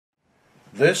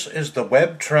This is the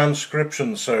web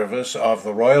transcription service of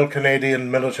the Royal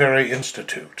Canadian Military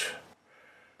Institute.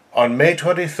 On May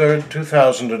 23,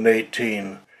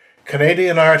 2018,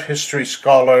 Canadian art history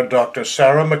scholar Dr.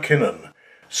 Sarah McKinnon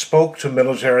spoke to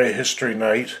Military History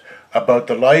Night about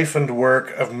the life and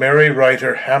work of Mary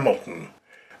Riter Hamilton,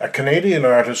 a Canadian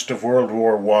artist of World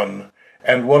War I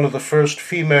and one of the first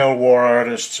female war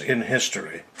artists in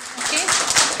history. Okay.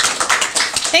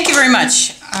 Thank you very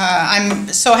much. I'm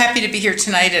so happy to be here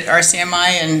tonight at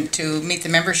RCMI and to meet the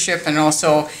membership, and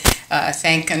also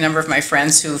thank a number of my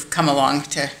friends who've come along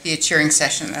to be a cheering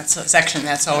session.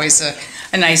 That's always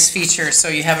a nice feature, so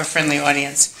you have a friendly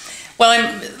audience. Well,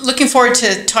 I'm looking forward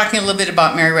to talking a little bit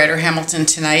about Mary Riter Hamilton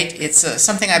tonight. It's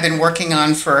something I've been working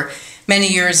on for many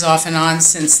years off and on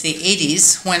since the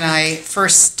 80s, when I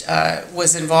first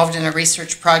was involved in a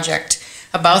research project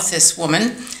about this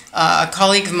woman. A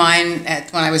colleague of mine,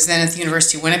 when I was then at the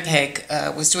University of Winnipeg,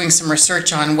 was doing some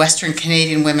research on Western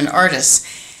Canadian women artists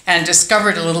and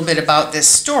discovered a little bit about this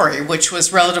story, which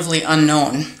was relatively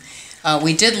unknown.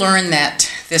 We did learn that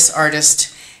this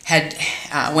artist had,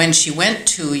 when she went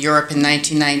to Europe in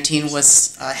 1919,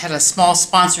 had a small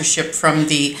sponsorship from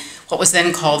what was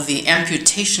then called the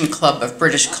Amputation Club of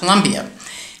British Columbia.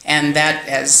 And that,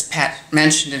 as Pat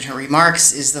mentioned in her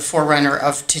remarks, is the forerunner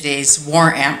of today's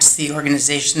War Amps, the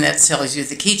organization that sells you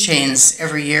the keychains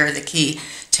every year, the key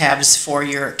tabs for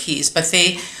your keys. But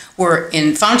they were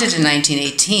founded in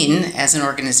 1918 as an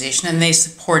organization, and they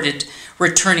supported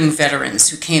returning veterans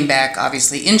who came back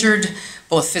obviously injured,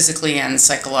 both physically and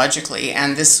psychologically.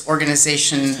 And this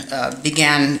organization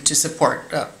began to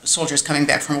support soldiers coming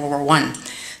back from World War I.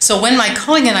 So when my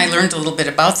colleague and I learned a little bit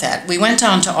about that, we went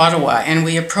down to Ottawa and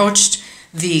we approached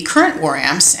the current War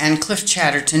Amps and Cliff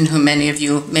Chatterton, who many of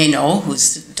you may know,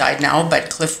 who's died now, but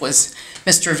Cliff was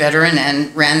Mr. Veteran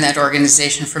and ran that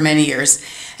organization for many years.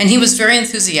 And he was very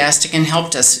enthusiastic and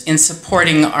helped us in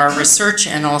supporting our research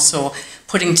and also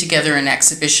putting together an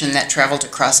exhibition that traveled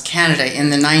across Canada in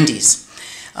the 90s.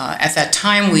 At that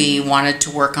time, we wanted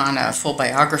to work on a full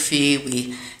biography.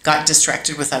 We got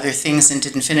distracted with other things and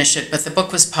didn't finish it, but the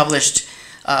book was published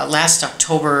last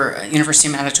October. University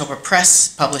of Manitoba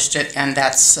Press published it, and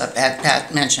that's,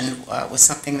 Pat mentioned, was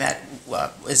something that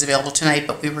is available tonight,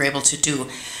 but we were able to do.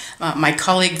 My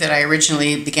colleague that I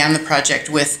originally began the project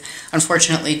with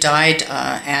unfortunately died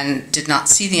and did not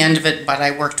see the end of it, but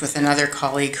I worked with another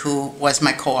colleague who was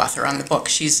my co-author on the book.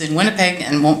 She's in Winnipeg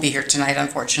and won't be here tonight,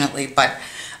 unfortunately, but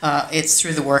it's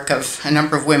through the work of a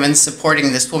number of women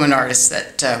supporting this woman artist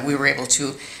that we were able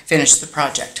to finish the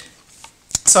project.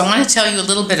 So I want to tell you a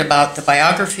little bit about the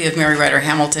biography of Mary Riter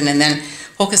Hamilton and then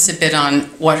focus a bit on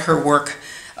what her work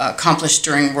accomplished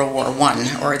during World War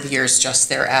I or the years just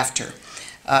thereafter.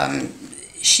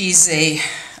 She's a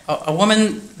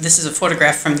woman. This is a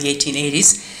photograph from the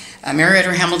 1880s. Mary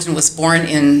Riter Hamilton was born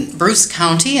in Bruce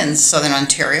County in southern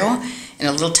Ontario, in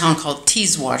a little town called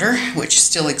Teeswater, which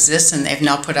still exists, and they've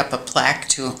now put up a plaque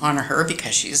to honor her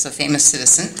because she's a famous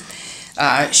citizen.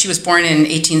 She was born in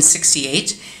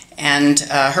 1868, and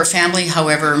her family,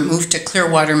 however, moved to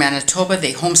Clearwater, Manitoba.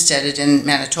 They homesteaded in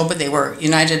Manitoba. They were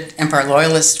United Empire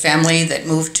Loyalist family that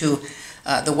moved to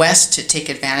the West to take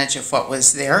advantage of what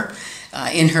was there.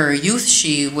 In her youth,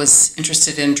 she was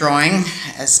interested in drawing,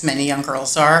 as many young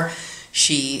girls are.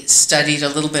 She studied a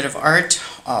little bit of art,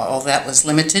 all that was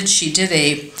limited. She did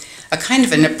a kind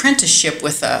of an apprenticeship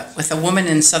with a woman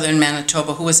in southern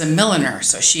Manitoba who was a milliner,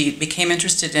 so she became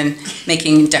interested in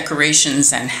making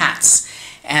decorations and hats.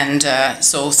 And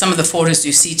so some of the photos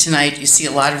you see tonight, you see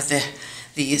a lot of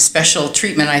the special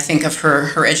treatment, I think, of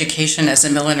her education as a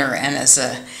milliner and as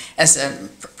a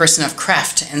person of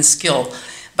craft and skill.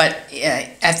 But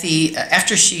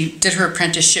after she did her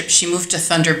apprenticeship, she moved to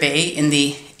Thunder Bay in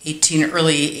the late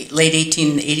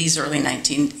 1880s, early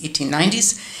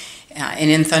 1890s.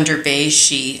 And in Thunder Bay,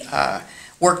 she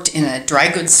worked in a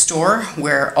dry goods store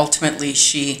where ultimately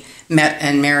she met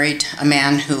and married a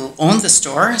man who owned the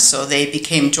store. So they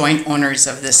became joint owners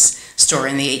of this store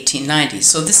in the 1890s.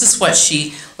 So this is what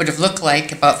she would have looked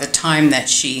like about the time that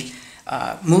she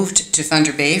moved to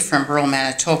Thunder Bay from rural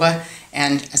Manitoba.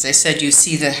 And as I said, you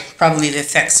see probably the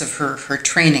effects of her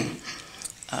training.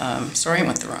 Sorry, I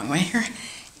went the wrong way here.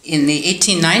 In the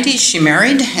 1890s, she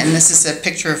married, and this is a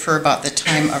picture of her about the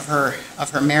time of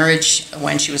her marriage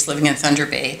when she was living in Thunder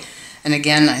Bay. And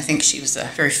again, I think she was a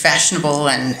very fashionable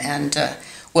and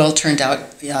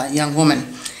well-turned-out young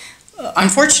woman.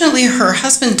 Unfortunately, her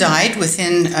husband died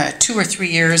within 2 or 3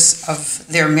 years of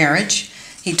their marriage.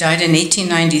 He died in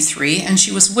 1893, and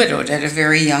she was widowed at a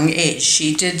very young age.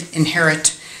 She did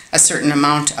inherit a certain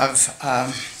amount of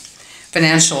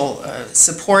financial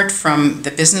support from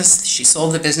the business. She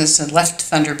sold the business and left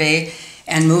Thunder Bay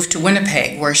and moved to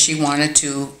Winnipeg, where she wanted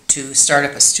to start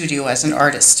up a studio as an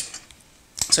artist.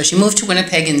 So she moved to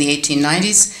Winnipeg in the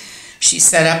 1890s. She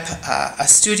set up a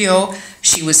studio.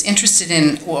 She was interested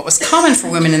in what was common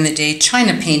for women in the day,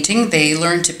 china painting. They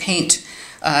learned to paint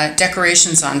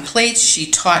decorations on plates. She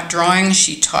taught drawing,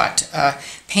 she taught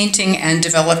painting, and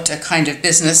developed a kind of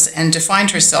business and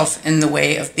defined herself in the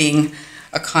way of being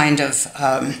a kind of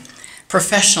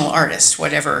professional artist,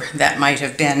 whatever that might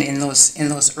have been in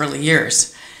those early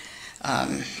years.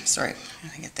 Sorry,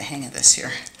 I get the hang of this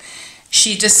here.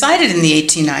 She decided in the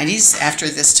 1890s, after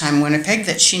this time in Winnipeg,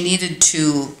 that she needed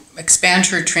to expand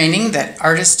her training, that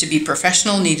artists to be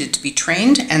professional needed to be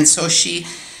trained, and so she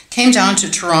came down to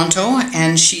Toronto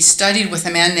and she studied with a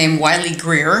man named Wiley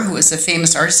Greer, who is a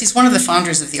famous artist. He's one of the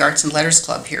founders of the Arts and Letters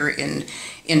Club here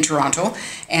in Toronto,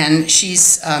 and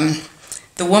she's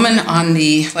the woman on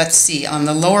the, let's see, on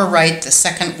the lower right, the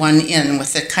second one in,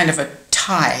 with a kind of a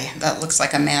tie that looks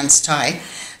like a man's tie.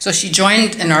 So she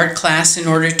joined an art class in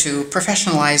order to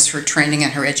professionalize her training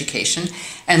and her education,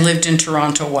 and lived in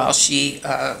Toronto while she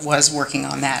was working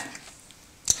on that.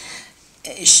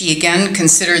 She again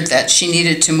considered that she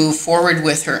needed to move forward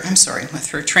with her, with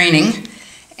her training,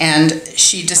 and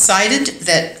she decided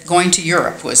that going to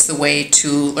Europe was the way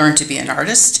to learn to be an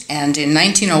artist. And in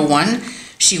 1901,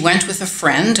 she went with a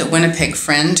friend, a Winnipeg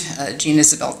friend, Jean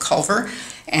Isabel Culver,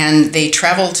 and they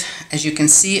traveled, as you can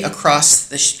see, across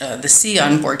the sea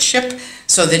on board ship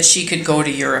so that she could go to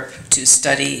Europe to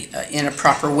study in a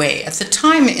proper way. At the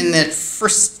time, in the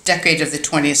first decade of the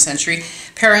 20th century,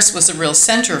 Paris was a real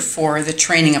center for the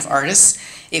training of artists.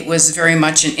 It was very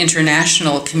much an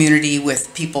international community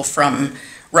with people from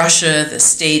Russia, the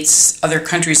States, other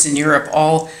countries in Europe,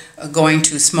 all going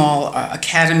to small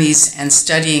academies and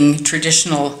studying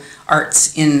traditional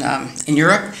arts in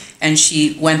Europe. And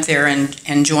she went there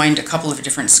and joined a couple of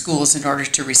different schools in order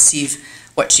to receive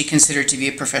what she considered to be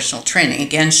a professional training.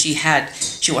 Again, she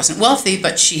wasn't wealthy,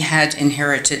 but she had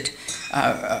inherited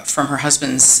from her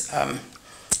husband's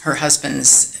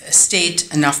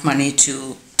estate enough money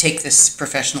to take this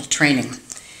professional training.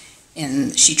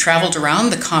 And she traveled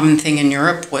around. The common thing in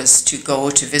Europe was to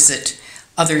go to visit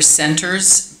other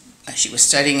centers. She was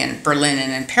studying in Berlin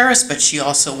and in Paris, but she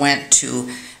also went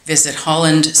to visit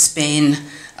Holland, Spain,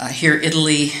 here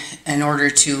Italy, in order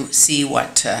to see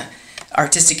what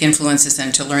artistic influences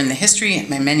and to learn the history. And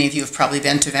many of you have probably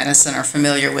been to Venice and are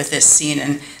familiar with this scene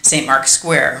in St. Mark's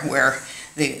Square, where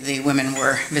the women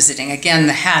were visiting. Again,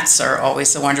 the hats are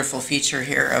always a wonderful feature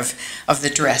here of the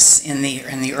dress in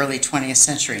the early 20th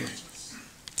century.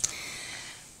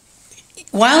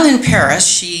 While in Paris,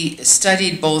 she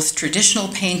studied both traditional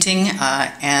painting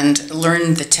and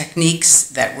learned the techniques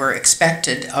that were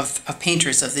expected of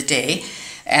painters of the day.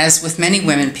 As with many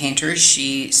women painters,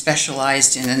 she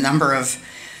specialized in a number of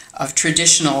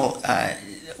traditional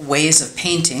ways of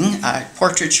painting.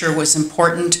 Portraiture was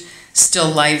important, still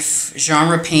life,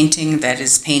 genre painting, that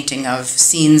is painting of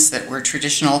scenes that were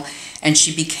traditional, and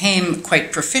she became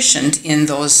quite proficient in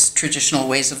those traditional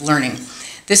ways of learning.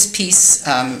 This piece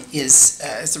is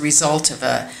as a result of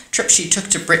a trip she took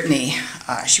to Brittany.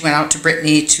 She went out to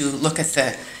Brittany to look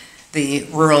at the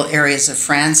rural areas of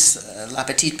France. La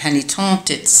Petite Pénitente,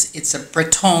 it's a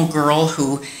Breton girl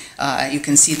who, you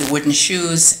can see the wooden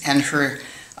shoes and her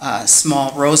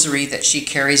small rosary that she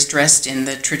carries, dressed in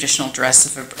the traditional dress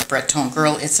of a Breton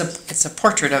girl. It's a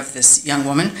portrait of this young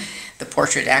woman. The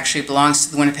portrait actually belongs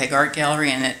to the Winnipeg Art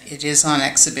Gallery, and it is on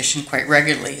exhibition quite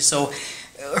regularly. So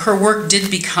her work did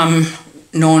become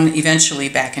known eventually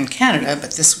back in Canada,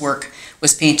 but this work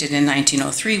was painted in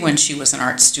 1903 when she was an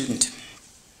art student.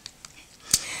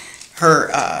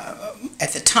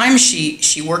 At the time,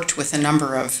 she worked with a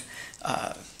number of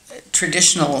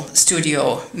traditional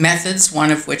studio methods, one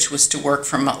of which was to work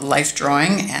from life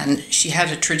drawing, and she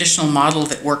had a traditional model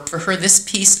that worked for her. This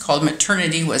piece, called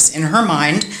Maternity, was, in her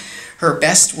mind, her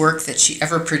best work that she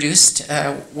ever produced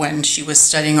when she was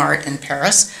studying art in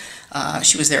Paris.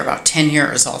 She was there about 10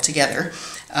 years altogether.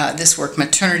 This work,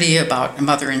 Maternity, about a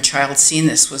mother and child scene,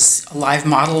 this was a live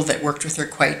model that worked with her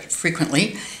quite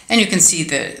frequently. And you can see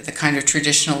the kind of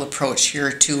traditional approach here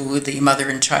to the mother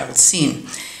and child scene.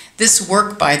 This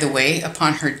work, by the way,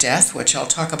 upon her death, which I'll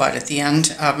talk about at the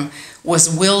end,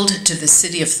 was willed to the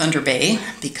city of Thunder Bay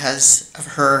because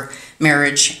of her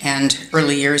marriage and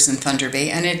early years in Thunder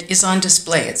Bay, and it is on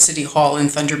display at City Hall in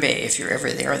Thunder Bay if you're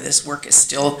ever there. This work is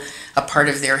still a part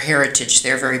of their heritage.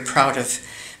 They're very proud of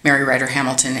Mary Riter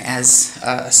Hamilton as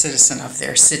a citizen of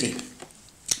their city.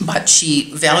 But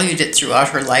she valued it throughout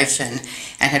her life and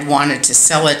had wanted to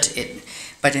sell it.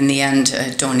 but in the end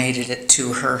donated it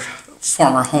to her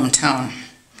former hometown.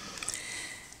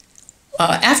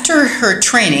 After her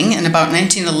training in about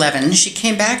 1911, she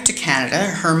came back to Canada.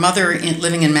 Her mother,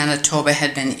 living in Manitoba,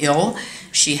 had been ill.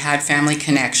 She had family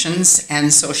connections,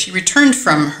 and so she returned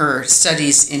from her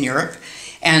studies in Europe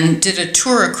and did a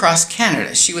tour across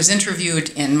Canada. She was interviewed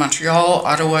in Montreal,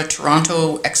 Ottawa,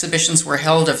 Toronto. Exhibitions were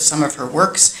held of some of her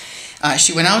works.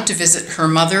 She went out to visit her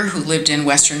mother, who lived in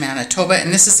Western Manitoba,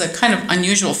 and this is a kind of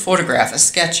unusual photograph,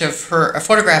 a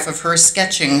photograph of her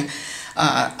sketching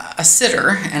a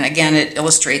sitter, and again it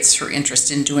illustrates her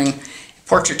interest in doing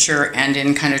portraiture and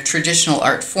in kind of traditional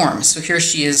art forms. So here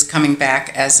she is coming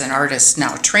back as an artist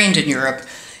now trained in Europe,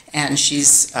 and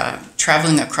she's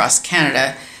traveling across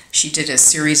Canada. She did a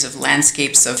series of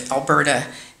landscapes of Alberta,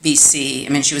 BC. I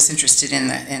mean, she was interested in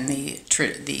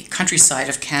the countryside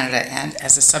of Canada and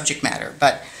as a subject matter,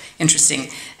 but interesting.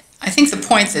 I think the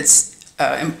point that's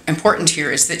important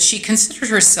here is that she considered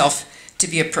herself to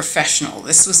be a professional.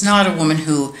 This was not a woman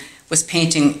who was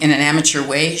painting in an amateur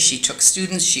way. She took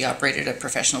students, she operated a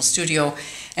professional studio,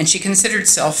 and she considered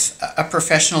herself a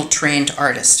professional trained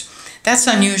artist. That's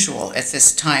unusual at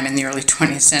this time in the early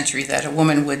 20th century, that a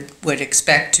woman would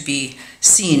expect to be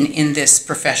seen in this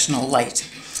professional light.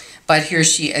 But here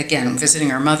she, again, visiting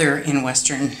her mother in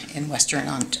Western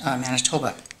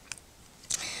Manitoba.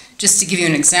 Just to give you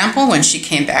an example, when she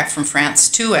came back from France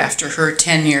too, after her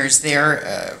 10 years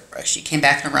there, she came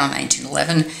back in around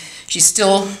 1911. She's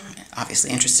still obviously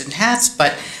interested in hats,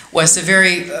 but was a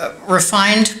very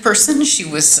refined person. She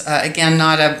was, again,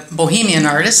 not a bohemian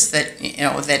artist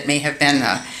that may have been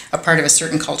a part of a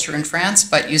certain culture in France,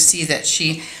 but you see that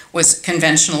she was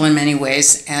conventional in many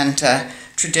ways and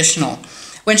traditional.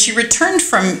 When she returned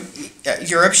from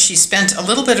Europe, she spent a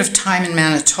little bit of time in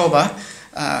Manitoba.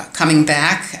 Coming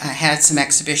back, had some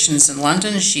exhibitions in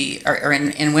London, or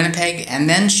in Winnipeg, and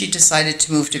then she decided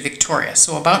to move to Victoria.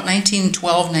 So about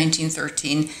 1912,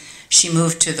 1913, she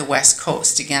moved to the West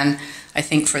Coast. Again, I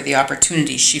think for the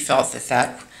opportunity she felt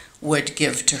that would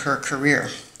give to her career.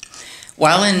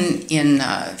 While in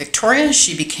Victoria,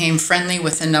 she became friendly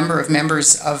with a number of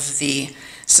members of the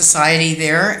society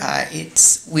there.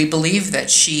 We believe that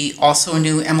she also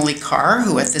knew Emily Carr,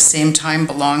 who at the same time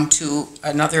belonged to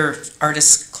another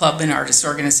artist club and artist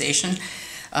organization.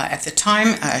 At the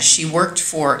time, she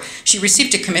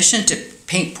received a commission to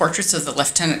paint portraits of the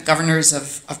lieutenant governors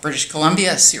of British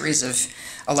Columbia,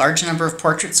 a large number of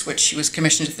portraits which she was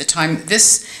commissioned at the time.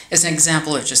 This is an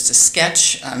example of just a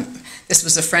sketch. This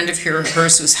was a friend of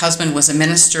hers whose husband was a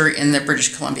minister in the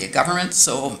British Columbia government,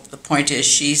 so the point is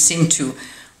she seemed to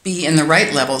be in the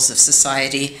right levels of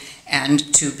society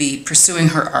and to be pursuing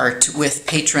her art with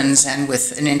patrons and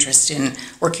with an interest in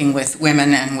working with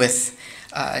women and with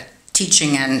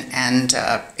teaching and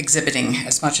exhibiting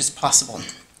as much as possible.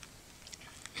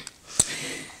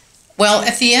 Well,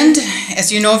 at the end,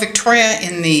 as you know, Victoria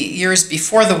in the years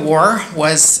before the war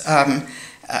was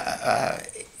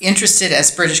interested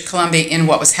as British Columbia in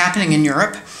what was happening in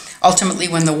Europe. Ultimately,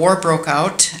 when the war broke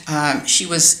out, she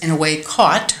was in a way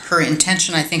caught. Her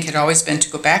intention, I think, had always been to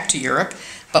go back to Europe,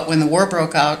 but when the war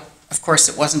broke out, of course,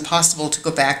 it wasn't possible to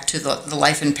go back to the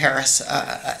life in Paris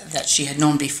that she had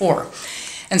known before.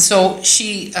 And so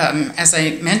she, as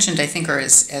I mentioned, I think, or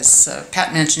as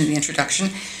Pat mentioned in the introduction,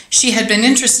 she had been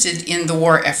interested in the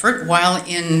war effort. While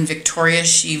in Victoria,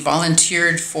 she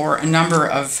volunteered for a number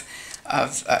of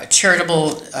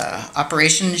charitable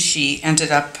operations. She ended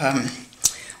up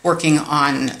working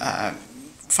on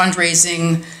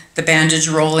fundraising, the bandage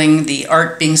rolling, the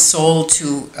art being sold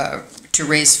to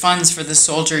raise funds for the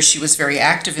soldiers. She was very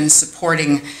active in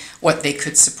supporting what they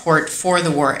could support for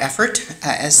the war effort,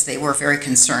 as they were very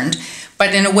concerned.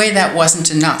 But in a way that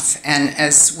wasn't enough. And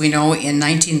as we know, in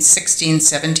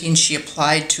 1916-17, she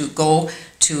applied to go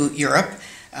to Europe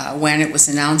when it was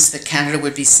announced that Canada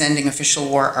would be sending official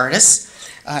war artists.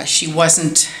 She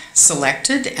wasn't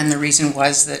selected, and the reason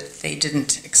was that they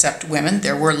didn't accept women.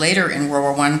 There were later in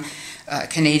World War I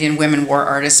Canadian women war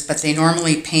artists, but they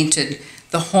normally painted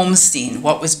the home scene,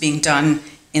 what was being done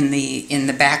in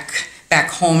the back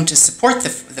home to support the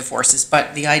forces.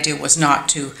 But the idea was not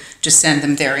to send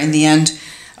them there. In the end,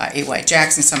 A.Y.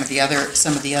 Jackson, some of the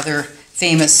other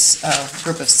famous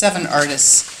group of 7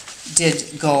 artists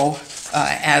did go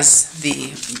as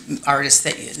the artists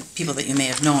people that you may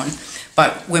have known,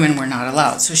 but women were not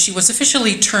allowed. So she was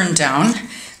officially turned down.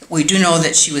 We do know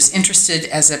that she was interested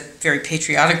as a very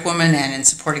patriotic woman and in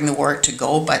supporting the war to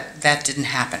go, but that didn't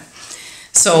happen.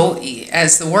 So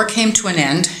as the war came to an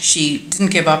end, she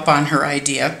didn't give up on her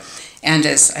idea, And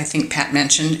as I think Pat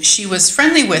mentioned, she was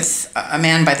friendly with a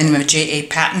man by the name of J.A.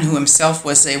 Patton, who himself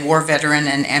was a war veteran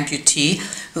and amputee,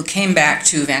 who came back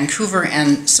to Vancouver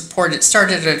and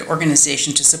started an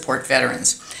organization to support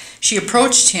veterans. She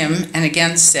approached him and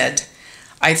again said,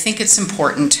 "I think it's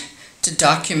important to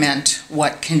document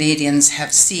what Canadians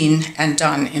have seen and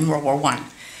done in World War I."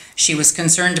 She was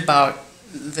concerned about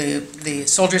the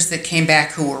soldiers that came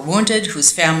back who were wounded,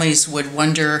 whose families would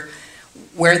wonder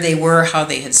where they were, how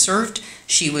they had served.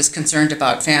 She was concerned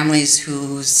about families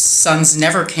whose sons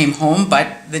never came home,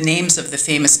 but the names of the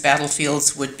famous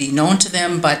battlefields would be known to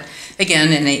them. But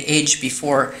again, in an age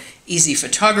before easy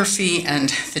photography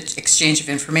and the exchange of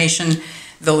information,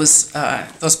 those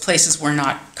places were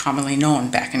not commonly known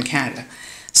back in Canada.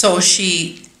 So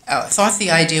she thought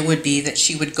the idea would be that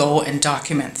she would go and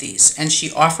document these, and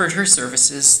she offered her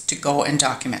services to go and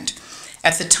document.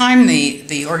 At the time,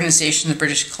 the organization, the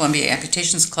British Columbia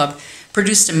Amputations Club,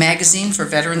 produced a magazine for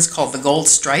veterans called The Gold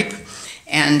Stripe,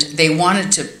 and they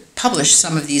wanted to publish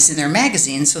some of these in their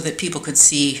magazine so that people could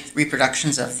see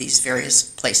reproductions of these various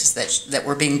places that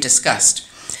were being discussed.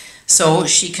 So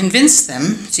she convinced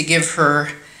them to give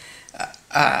her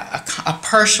a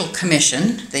partial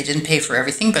commission. They didn't pay for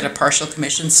everything, but a partial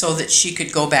commission so that she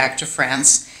could go back to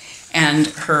France. And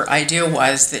her idea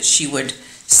was that she would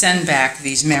send back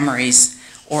these memories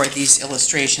or these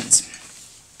illustrations.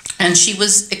 And she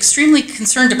was extremely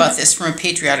concerned about this from a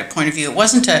patriotic point of view. It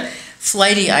wasn't a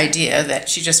flighty idea that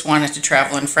she just wanted to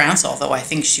travel in France, although I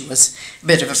think she was a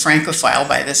bit of a Francophile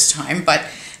by this time, but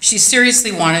she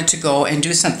seriously wanted to go and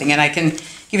do something. And I can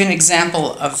give you an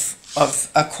example of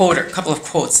a quote or a couple of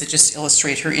quotes that just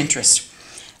illustrate her interest.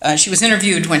 She was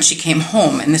interviewed when she came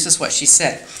home, and this is what she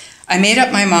said. "I made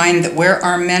up my mind that where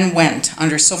our men went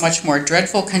under so much more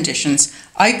dreadful conditions,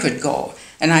 I could go,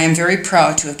 and I am very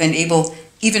proud to have been able,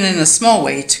 even in a small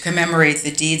way, to commemorate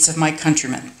the deeds of my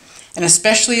countrymen, and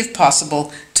especially, if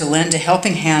possible, to lend a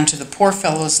helping hand to the poor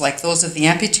fellows like those of the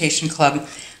Amputation Club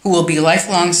who will be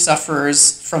lifelong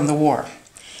sufferers from the war.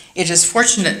 It is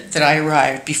fortunate that I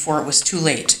arrived before it was too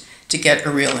late to get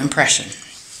a real impression."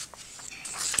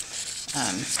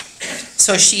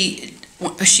 So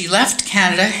she left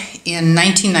Canada in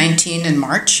 1919 in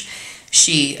March.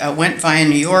 She went via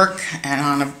New York and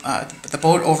on the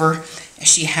boat over.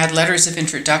 She had letters of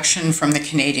introduction from the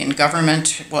Canadian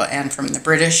government and from the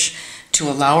British to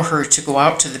allow her to go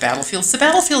out to the battlefields. The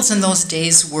battlefields in those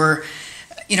days were,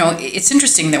 you know, it's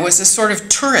interesting. There was a sort of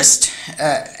tourist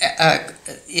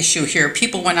issue here.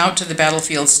 People went out to the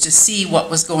battlefields to see what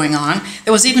was going on.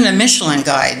 There was even a Michelin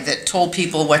guide that told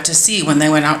people what to see when they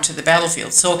went out to the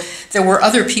battlefield. So there were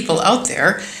other people out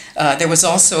there. There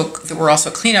were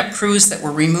also cleanup crews that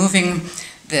were removing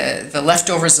the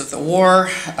leftovers of the war.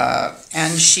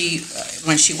 And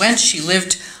when she went, she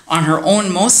lived on her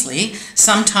own mostly,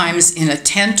 sometimes in a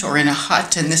tent or in a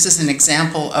hut. And this is an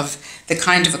example of the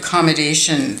kind of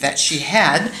accommodation that she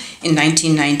had in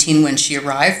 1919 when she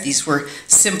arrived. These were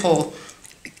simple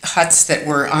huts that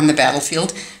were on the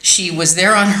battlefield. She was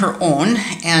there on her own,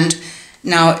 and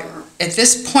now at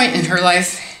this point in her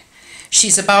life,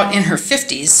 she's about in her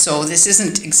 50s, so this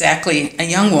isn't exactly a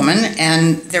young woman,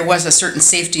 and there was a certain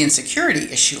safety and security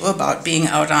issue about being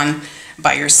out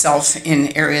by yourself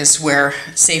in areas where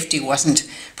safety wasn't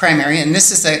primary. And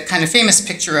this is a kind of famous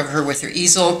picture of her with her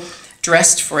easel,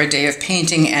 dressed for a day of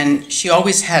painting, and she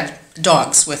always had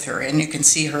dogs with her, and you can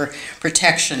see her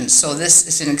protection. So this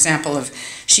is an example of,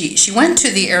 she went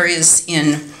to the areas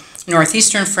in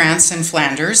northeastern France and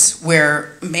Flanders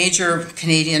where major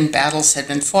Canadian battles had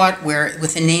been fought, where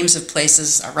with the names of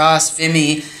places, Arras,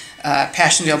 Vimy,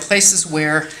 Passchendaele, places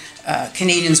where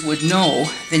Canadians would know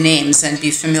the names and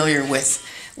be familiar with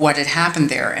what had happened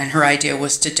there, and her idea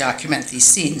was to document these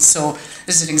scenes. So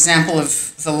this is an example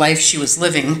of the life she was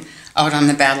living out on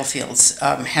the battlefields,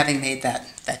 having made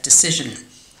that decision.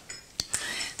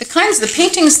 The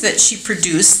paintings that she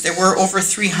produced, there were over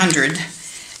 300,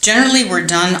 generally were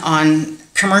done on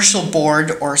commercial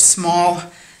board or small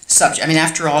subject. I mean,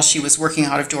 after all, she was working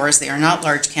out of doors. They are not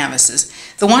large canvases.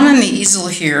 The one on the easel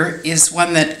here is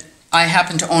one that I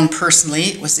happen to own personally.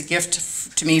 It was a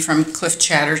gift to me from Cliff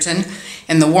Chatterton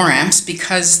in the War Amps,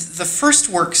 because the first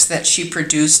works that she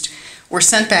produced were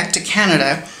sent back to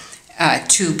Canada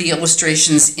to be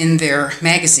illustrations in their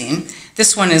magazine.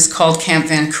 This one is called Camp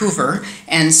Vancouver,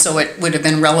 and so it would have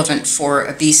been relevant for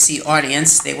a BC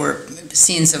audience. They were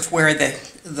scenes of where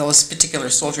those particular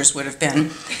soldiers would have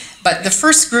been. But the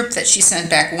first group that she sent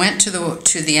back went to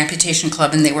the Amputation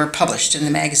Club, and they were published in the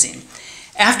magazine.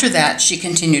 After that, she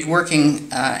continued working,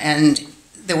 and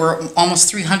there were almost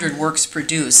 300 works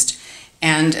produced.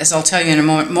 And as I'll tell you in a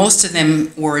moment, most of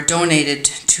them were donated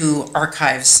to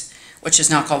archives, which is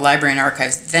now called Library and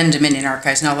Archives, then Dominion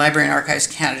Archives, now Library and Archives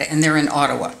Canada, and they're in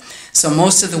Ottawa. So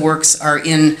most of the works are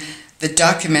in the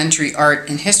documentary art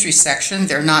and history section.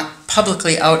 They're not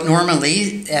publicly out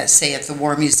normally, say at the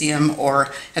War Museum or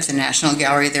at the National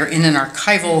Gallery. They're in an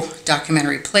archival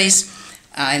documentary place.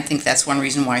 I think that's one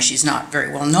reason why she's not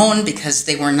very well known, because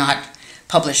they were not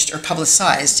published or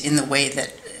publicized in the way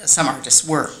that some artists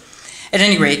were. At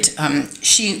any rate,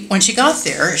 when she got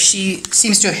there, she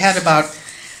seems to have had about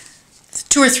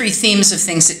 2 or 3 themes of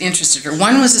things that interested her.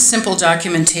 One was a simple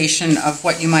documentation of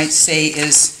what you might say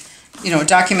is,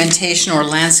 documentation or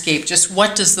landscape, just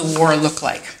what does the war look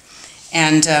like?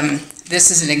 And this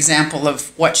is an example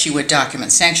of what she would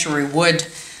document. Sanctuary Wood,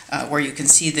 where you can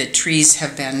see the trees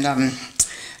have been,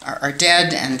 are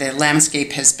dead, and the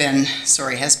landscape has been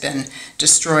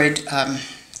destroyed.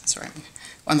 Sorry, I'm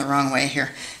going the wrong way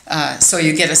here. So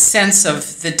you get a sense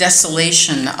of the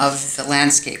desolation of the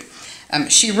landscape.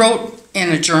 She wrote in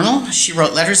a journal, she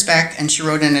wrote letters back, and she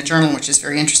wrote in a journal, which is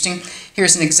very interesting.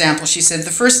 Here's an example. She said,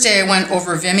 "The first day I went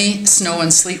over Vimy, snow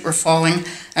and sleet were falling,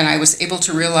 and I was able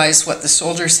to realize what the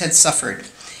soldiers had suffered.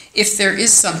 If there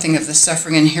is something of the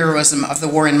suffering and heroism of the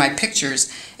war in my pictures,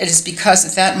 it is because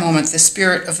at that moment the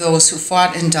spirit of those who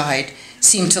fought and died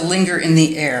seemed to linger in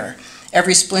the air.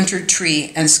 Every splintered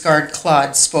tree and scarred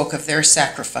clod spoke of their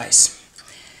sacrifice.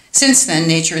 Since then,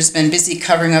 nature has been busy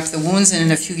covering up the wounds, and in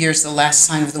a few years the last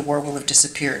sign of the war will have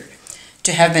disappeared.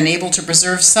 To have been able to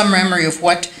preserve some memory of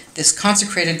what this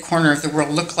consecrated corner of the world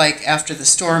looked like after the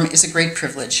storm is a great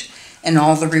privilege, and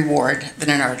all the reward that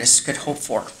an artist could hope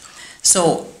for."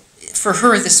 So for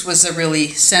her, this was a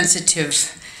really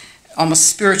sensitive, almost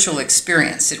spiritual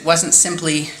experience. It wasn't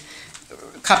simply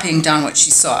copying down what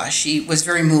she saw. She was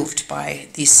very moved by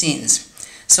these scenes.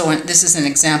 So this is an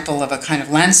example of a kind of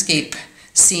landscape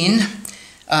scene.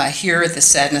 Here, the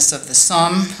sadness of the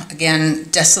Somme, again,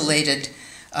 desolated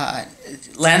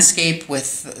landscape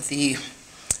with the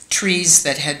trees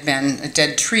that had been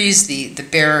dead trees, the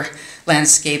bare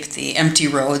landscape, the empty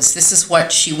roads. This is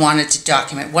what she wanted to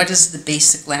document. What is the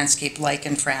basic landscape like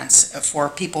in France for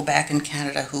people back in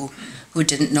Canada who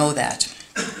didn't know that?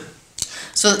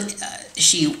 So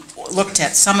she looked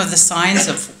at some of the signs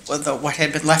of what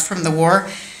had been left from the war.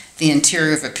 The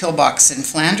interior of a pillbox in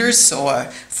Flanders, so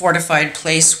a fortified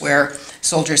place where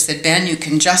soldiers had been. You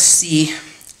can just see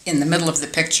in the middle of the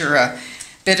picture a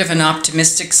bit of an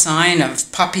optimistic sign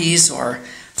of poppies or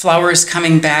flowers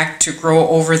coming back to grow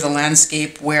over the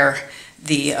landscape where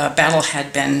the battle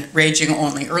had been raging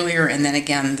only earlier, and then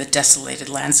again the desolated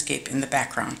landscape in the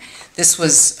background. This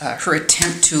was her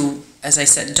attempt to, as I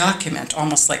said, document,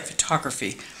 almost like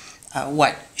photography,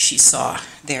 what she saw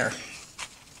there.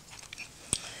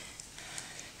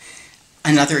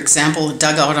 Another example,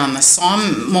 dug out on the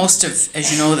Somme. Most of,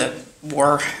 as you know, the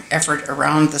war effort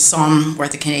around the Somme, where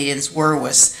the Canadians were,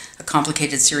 was a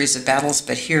complicated series of battles.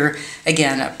 But here,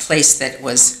 again, a place that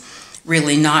was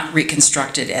really not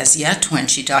reconstructed as yet when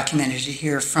she documented it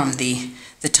here from the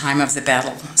time of the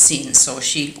battle scene. So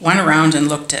she went around and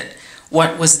looked at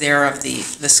what was there of the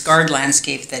scarred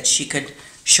landscape that she could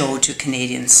show to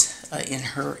Canadians in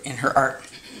her art.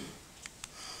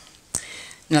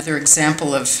 Another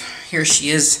example of, here she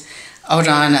is out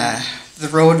on the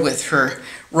road with her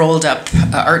rolled up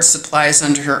art supplies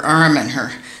under her arm and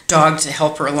her dog to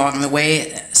help her along the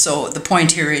way. So the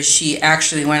point here is she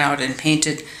actually went out and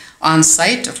painted on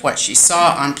site of what she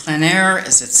saw on plein air,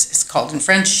 as it's called in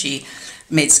French. She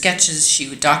made sketches, she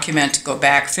would document, go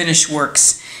back, finish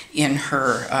works in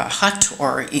her hut,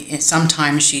 or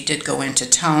sometimes she did go into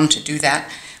town to do that.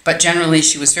 But generally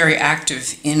she was very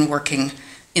active in working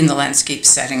in the landscape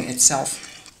setting itself.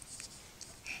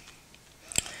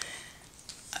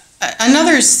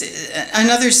 Another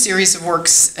series of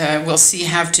works we'll see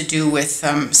have to do with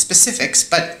specifics,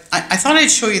 but I thought I'd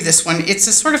show you this one. It's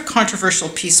a sort of controversial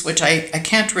piece which I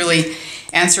can't really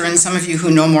answer, and some of you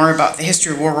who know more about the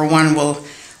history of World War I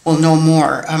will know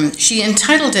more. She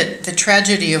entitled it "The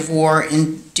Tragedy of War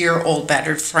in Dear Old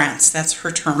Battered France." That's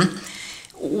her term.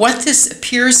 What this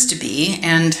appears to be,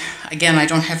 and again I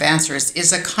don't have answers,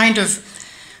 is a kind of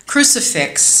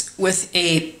crucifix with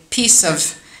a piece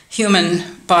of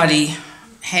human body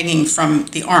hanging from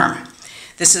the arm.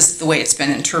 This is the way it's been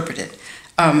interpreted.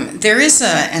 There is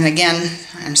and again,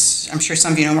 I'm sure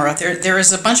some of you know more about there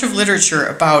is a bunch of literature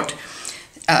about,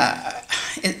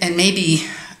 and maybe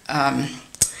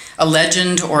a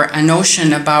legend or a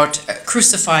notion about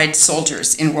crucified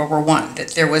soldiers in World War I,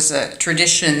 that there was a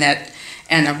tradition that,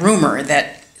 and a rumor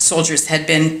that soldiers had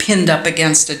been pinned up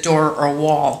against a door or a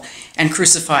wall and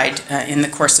crucified in the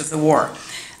course of the war.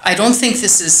 I don't think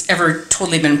this has ever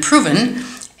totally been proven,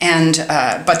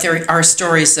 but there are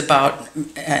stories about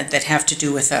that have to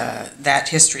do with that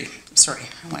history. Sorry,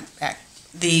 I went back.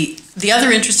 The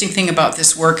other interesting thing about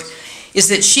this work is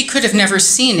that she could have never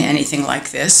seen anything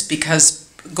like this,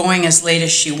 because going as late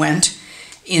as she went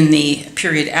in the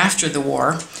period after the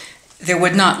war, there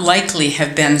would not likely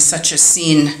have been such a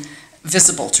scene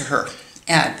visible to her,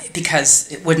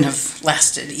 because it wouldn't have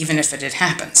lasted even if it had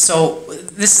happened. So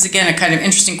this is again a kind of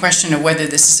interesting question of whether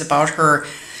this is about her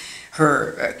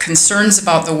concerns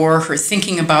about the war, her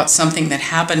thinking about something that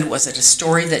happened. Was it a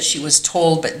story that she was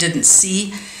told but didn't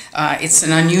see? It's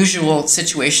an unusual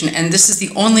situation, and this is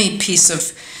the only piece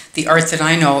of the art that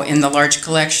I know in the large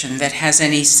collection that has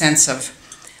any sense of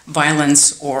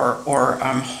violence or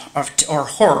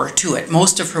horror to it.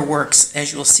 Most of her works,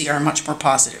 as you'll see, are much more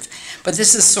positive. But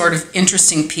this is sort of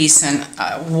interesting piece, and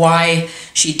why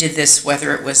she did this,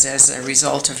 whether it was as a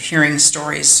result of hearing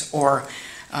stories or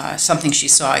something she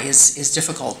saw, is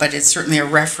difficult. But it's certainly a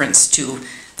reference to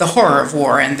the horror of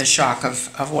war and the shock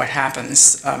of what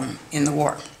happens in the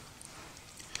war.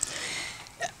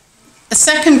 A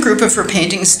second group of her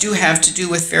paintings do have to do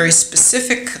with very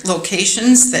specific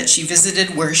locations that she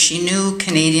visited where she knew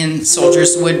Canadian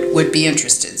soldiers would be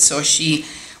interested. So she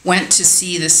went to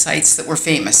see the sites that were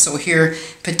famous. So here,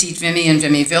 Petite Vimy and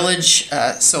Vimy Village,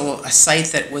 so a site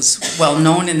that was well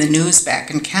known in the news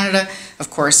back in Canada. Of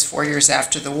course, 4 years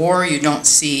after the war, you don't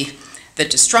see the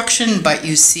destruction, but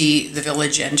you see the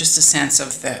village and just a sense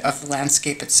of the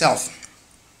landscape itself.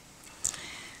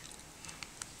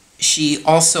 She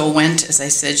also went, as I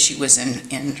said, she was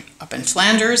up in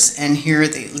Flanders, and here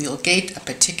the Lille Gate, a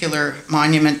particular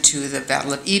monument to the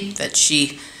Battle of Ypres that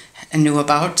she knew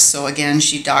about. So again,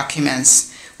 she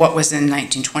documents what was in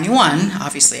 1921,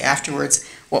 obviously afterwards,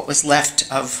 what was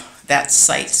left of that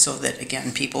site, so that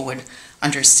again, people would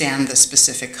understand the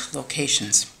specific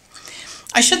locations.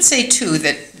 I should say too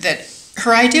that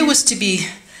her idea was to be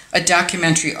a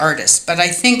documentary artist, but I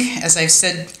think, as I've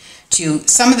said to you,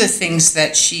 some of the things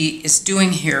that she is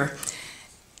doing here,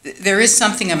 there is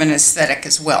something of an aesthetic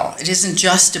as well. It isn't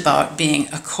just about being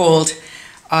a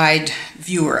cold-eyed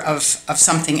viewer of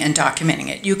something and documenting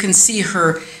it. You can see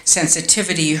her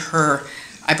sensitivity,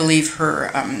 I believe her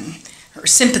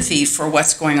sympathy for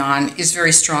what's going on is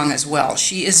very strong as well.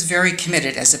 She is very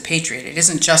committed as a patriot. It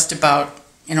isn't just about,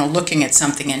 looking at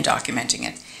something and documenting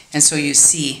it. And so you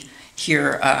see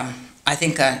here, I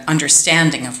think, an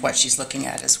understanding of what she's looking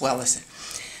at as well as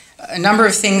a number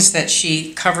of things that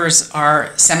she covers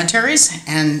are cemeteries,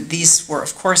 and these were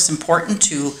of course important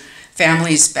to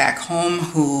families back home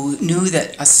who knew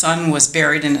that a son was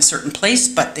buried in a certain place,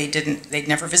 but they'd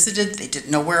never visited, they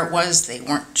didn't know where it was, they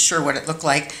weren't sure what it looked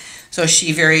like. So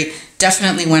she very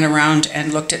definitely went around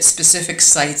and looked at specific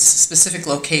sites, specific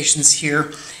locations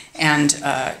here, and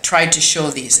tried to show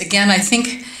these. Again, I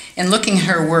think in looking at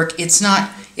her work, it's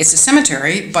a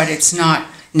cemetery, but it's not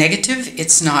negative,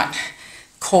 it's not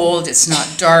cold, it's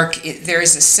not dark. There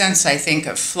is a sense, I think,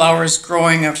 of flowers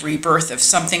growing, of rebirth, of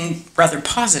something rather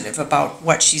positive about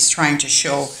what she's trying to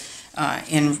show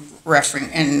in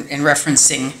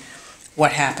referencing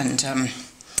what happened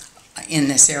in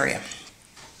this area.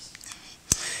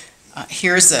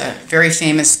 Here's a very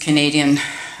famous Canadian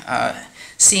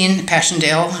scene,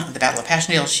 Passchendaele, the Battle of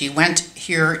Passchendaele. She went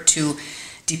here to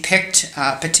depict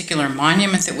a particular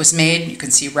monument that was made. You can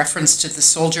see reference to the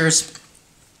soldiers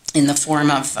in the form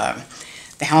of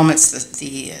the helmets,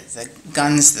 the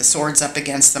guns, the swords up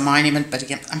against the monument. But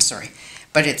again, I'm sorry,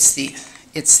 but it's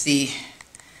the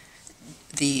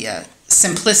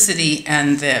simplicity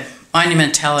and the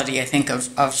monumentality, I think,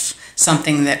 of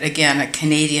something that, again, a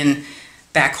Canadian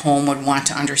back home would want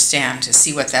to understand, to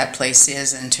see what that place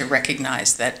is and to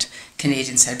recognize that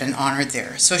Canadians had been honored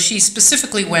there. So she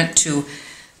specifically went to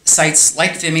sites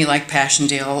like Vimy, like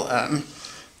Passchendaele,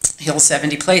 Hill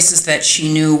 70, places that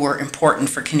she knew were important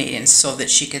for Canadians so that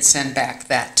she could send back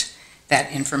that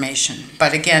information.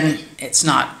 But again, it's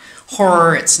not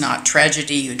horror, it's not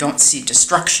tragedy, you don't see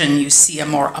destruction, you see a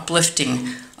more uplifting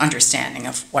understanding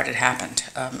of what had happened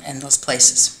in those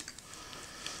places.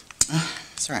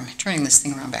 Sorry, I'm turning this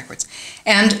thing around backwards.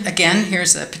 And again,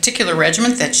 here's a particular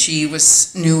regiment that she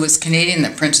knew was Canadian,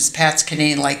 the Princess Pat's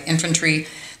Canadian Light Infantry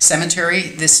Cemetery.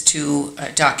 This too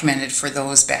documented for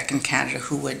those back in Canada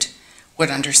who would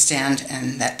understand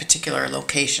and that particular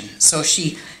location. So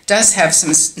she does have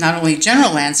some not only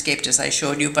general landscape, as I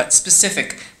showed you, but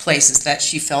specific places that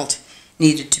she felt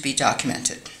needed to be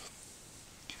documented.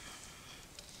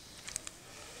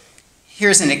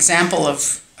 Here's an example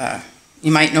of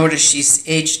you might notice she's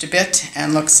aged a bit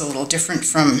and looks a little different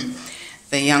from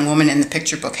the young woman in the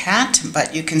picture book hat,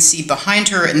 but you can see behind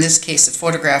her, in this case, a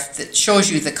photograph that shows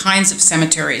you the kinds of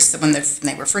cemeteries that when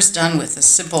they were first done with the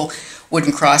simple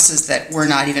wooden crosses that were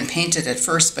not even painted at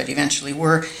first, but eventually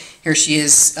were. Here she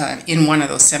is in one of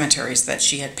those cemeteries that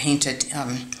she had painted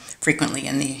frequently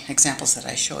in the examples that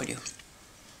I showed you.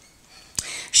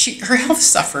 Her health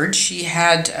suffered. She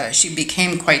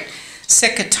became quite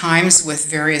sick at times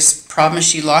with various problems.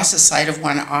 She lost the sight of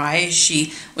one eye.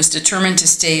 She was determined to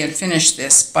stay and finish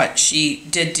this, but she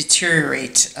did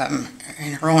deteriorate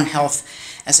in her own health.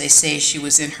 As I say, she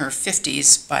was in her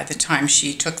 50s by the time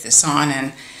she took this on,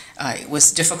 and it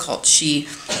was difficult. She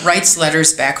writes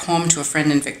letters back home to a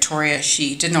friend in Victoria.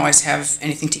 She didn't always have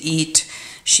anything to eat.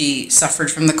 She suffered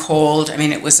from the cold. I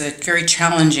mean, it was a very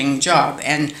challenging job,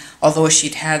 and although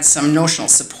she'd had some notional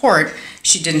support,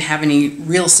 she didn't have any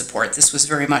real support. This was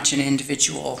very much an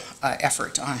individual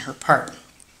effort on her part.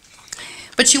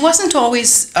 But she wasn't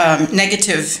always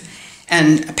negative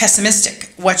and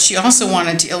pessimistic. What she also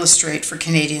wanted to illustrate for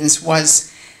Canadians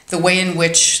was the way in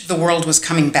which the world was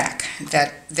coming back,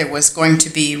 that there was going to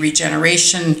be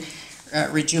regeneration,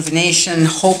 rejuvenation,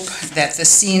 hope, that the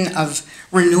scene of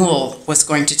renewal was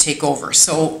going to take over.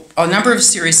 So a number of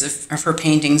series of her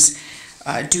paintings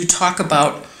do talk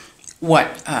about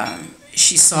what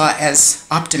she saw as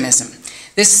optimism.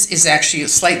 This is actually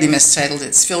slightly mistitled.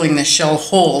 It's filling the shell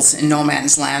holes in no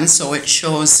man's land, so it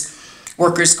shows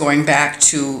workers going back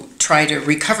to try to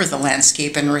recover the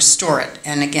landscape and restore it.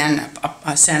 And again,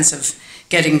 a sense of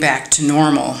getting back to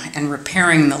normal and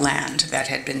repairing the land that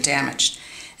had been damaged.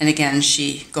 And again,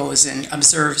 she goes and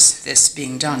observes this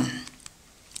being done.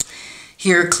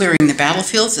 Here, clearing the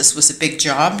battlefields. This was a big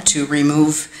job to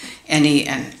remove any,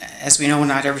 and as we know,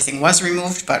 not everything was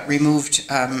removed, but removed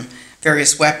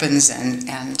various weapons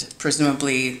and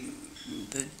presumably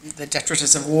the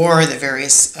detritus of war, the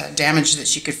various damage that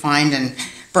she could find, and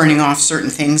burning off certain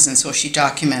things. And so she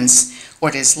documents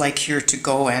what it's like here to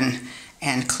go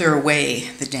and clear away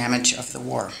the damage of the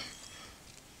war.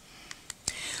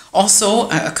 Also,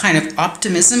 a kind of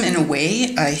optimism in a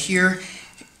way. Here,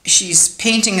 she's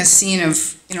painting a scene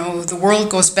of, the world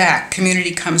goes back,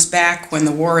 community comes back when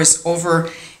the war is over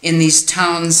in these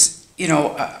towns.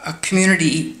 A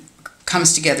community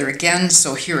comes together again.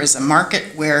 So here is a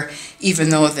market where even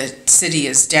though the city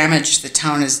is damaged, the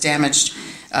town is damaged,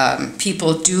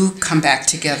 people do come back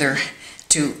together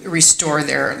to restore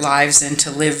their lives and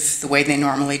to live the way they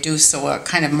normally do. So a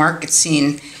kind of market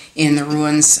scene in the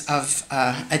ruins of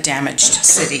a damaged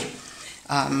city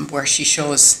where she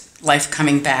shows life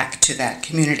coming back to that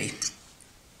community.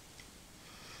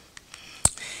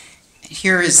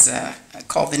 Here is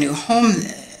called The New Home.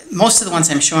 Most of the ones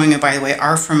I'm showing you, by the way,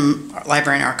 are from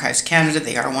Library and Archives Canada.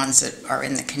 They are ones that are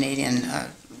in the Canadian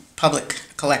public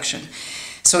collection.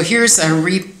 So here's a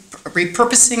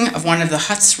repurposing of one of the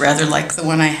huts, rather like the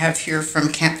one I have here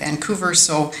from Camp Vancouver.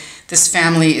 So this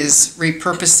family is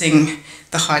repurposing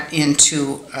the hut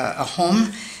into a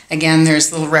home. Again,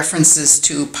 there's little references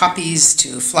to poppies,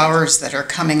 to flowers that are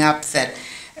coming up, that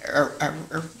are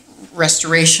a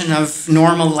restoration of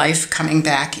normal life coming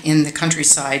back in the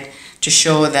countryside to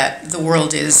show that the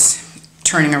world is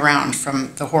turning around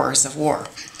from the horrors of war.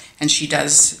 And she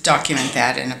does document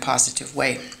that in a positive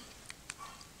way.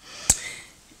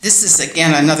 This is,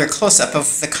 again, another close-up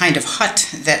of the kind of hut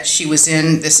that she was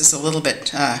in. This is a little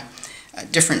bit a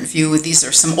different view. These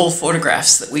are some old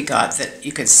photographs that we got that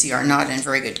you can see are not in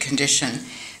very good condition.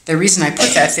 The reason I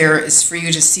put that there is for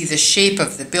you to see the shape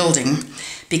of the building,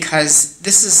 because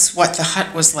this is what the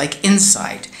hut was like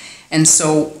inside. And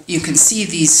so you can see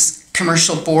these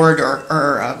commercial board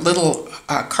or little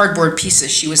cardboard pieces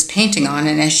she was painting on,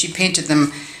 and as she painted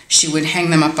them, she would hang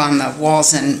them up on the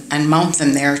walls and mount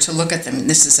them there to look at them. And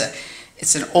this is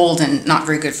it's an old and not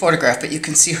very good photograph, but you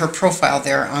can see her profile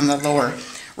there on the lower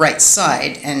right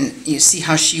side, and you see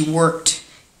how she worked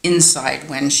inside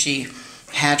when she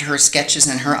had her sketches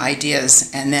and her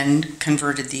ideas, and then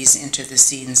converted these into the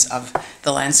scenes of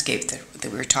the landscape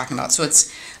that we were talking about. So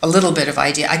it's a little bit of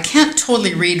idea. I can't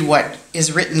totally read what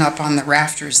is written up on the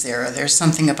rafters there. There's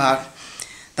something about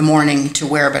the morning to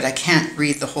wear, but I can't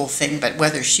read the whole thing. But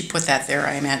whether she put that there,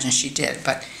 I imagine she did.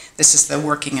 But this is the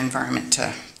working environment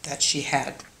that she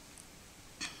had.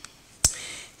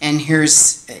 And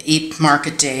here's Ypres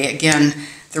Market Day. Again,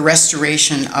 the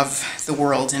restoration of the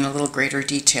world in a little greater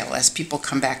detail as people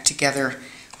come back together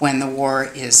when the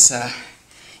war is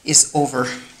over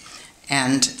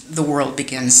and the world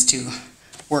begins to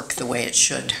work the way it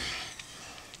should.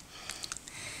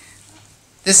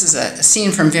 This is a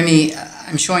scene from Vimy.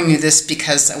 I'm showing you this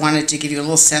because I wanted to give you a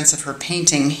little sense of her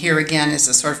painting. Here again is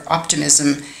a sort of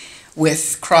optimism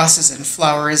with crosses and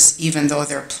flowers, even though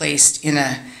they're placed in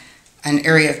an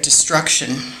area of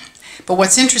destruction. But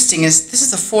what's interesting is this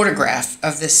is a photograph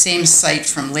of the same site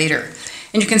from later.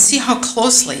 And you can see how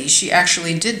closely she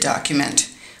actually did document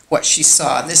what she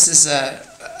saw. This is a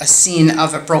scene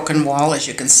of a broken wall, as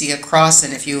you can see across,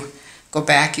 and if you go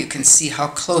back, you can see how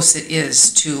close it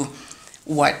is to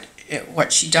what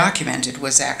she documented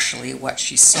was actually what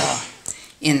she saw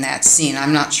in that scene.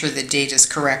 I'm not sure the date is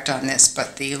correct on this,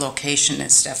 but the location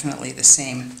is definitely the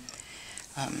same.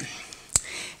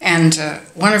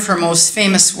 One of her most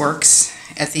famous works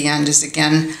at the end is,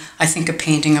 again, I think, a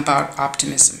painting about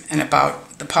optimism and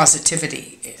about the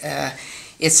positivity.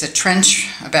 It's a trench,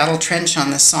 a battle trench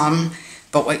on the Somme,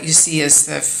 but what you see is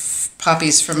the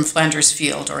poppies from Flanders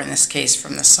Field, or in this case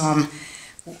from the Somme,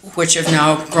 which have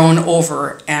now grown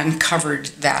over and covered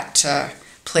that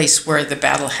place where the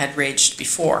battle had raged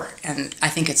before. And I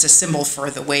think it's a symbol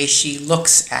for the way she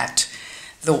looks at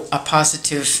a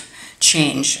positive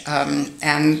change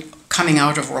and coming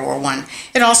out of World War I.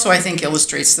 It also, I think,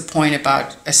 illustrates the point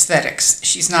about aesthetics.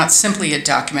 She's not simply a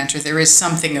documenter. There is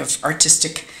something of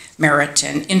artistic merit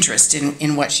and interest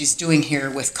in what she's doing here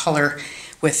with color,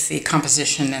 with the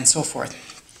composition, and so forth.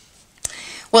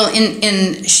 Well,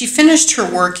 she finished her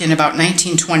work in about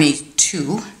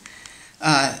 1922.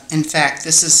 In fact,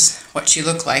 this is what she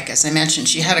looked like. As I mentioned,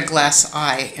 she had a glass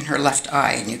eye in her left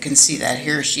eye, and you can see that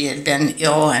here. She had been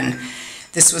ill, and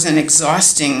this was an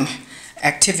exhausting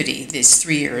activity, these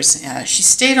 3 years. She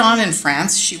stayed on in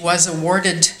France. She was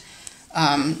awarded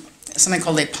something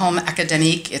called a Palme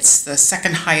Académique. It's the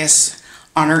second highest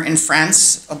honor in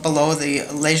France, below the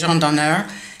Légion d'honneur.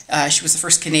 She was the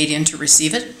first Canadian to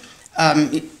receive it.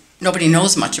 Nobody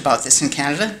knows much about this in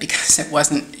Canada because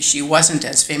she wasn't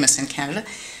as famous in Canada.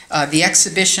 The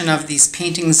exhibition of these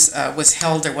paintings was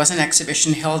held, there was an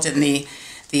exhibition held in the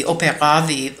Opéra,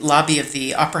 the lobby of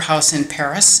the Opera House in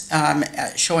Paris,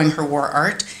 showing her war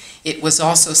art. It was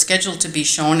also scheduled to be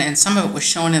shown, and some of it was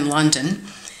shown in London.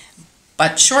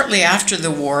 But shortly after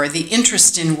the war, the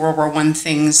interest in World War I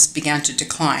things began to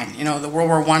decline. You know, the World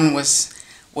War I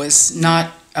was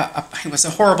not, it was a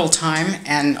horrible time,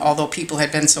 and although people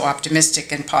had been so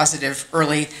optimistic and positive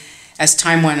early, as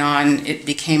time went on, it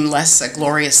became less a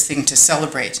glorious thing to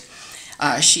celebrate.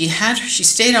 She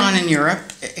stayed on in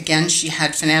Europe. Again, she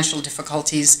had financial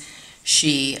difficulties.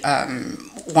 She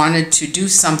wanted to do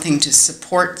something to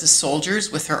support the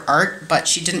soldiers with her art, but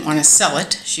she didn't want to sell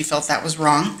it. She felt that was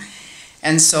wrong.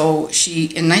 And so she,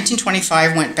 in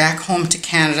 1925, went back home to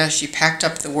Canada. She packed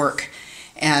up the work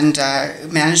and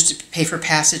managed to pay for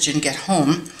passage and get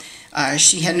home.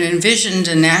 She had envisioned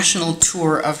a national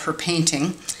tour of her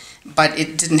painting, but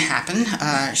it didn't happen.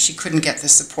 She couldn't get the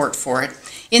support for it.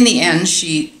 In the end,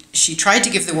 she tried to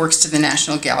give the works to the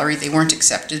National Gallery. They weren't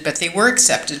accepted, but they were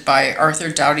accepted by Arthur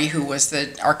Doughty, who was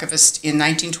the archivist in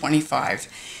 1925,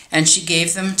 and she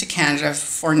gave them to Canada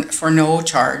for no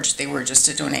charge. They were just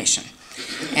a donation.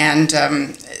 And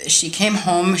she came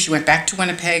home, she went back to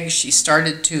Winnipeg, she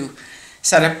started to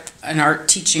set up an art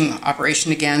teaching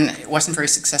operation again. It wasn't very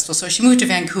successful, so she moved to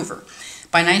Vancouver.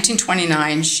 By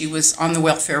 1929, she was on the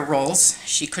welfare rolls.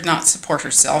 She could not support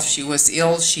herself. She was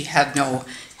ill, she had no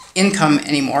income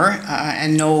anymore,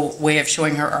 and no way of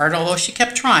showing her art, although she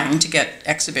kept trying to get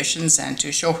exhibitions and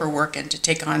to show her work and to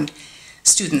take on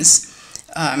students.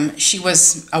 She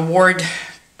was a ward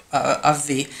of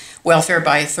the welfare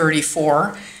by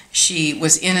 34. She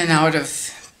was in and out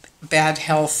of bad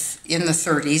health in the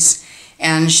 30s,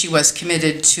 and she was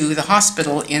committed to the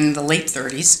hospital in the late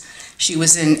 30s. She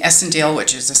was in Essendale,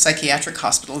 which is a psychiatric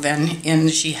hospital then, and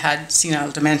she had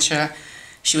senile dementia.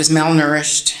 She was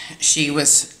malnourished, she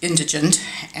was indigent,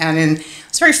 and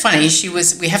it's very funny,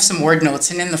 we have some ward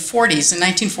notes, and in the 40s, in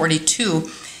 1942,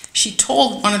 she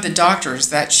told one of the doctors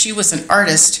that she was an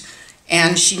artist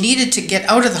and she needed to get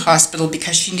out of the hospital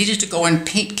because she needed to go and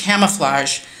paint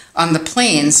camouflage on the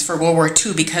planes for World War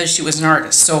II because she was an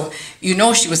artist. So you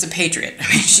know she was a patriot. I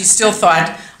mean, she still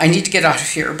thought, I need to get out of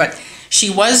here. But she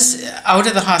was out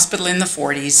of the hospital in the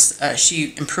 40s.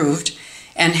 She improved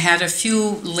and had a few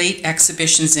late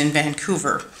exhibitions in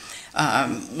Vancouver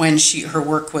when her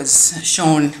work was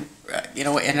shown,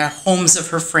 in the homes of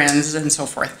her friends and so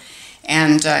forth.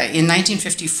 And in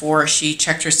 1954, she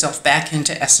checked herself back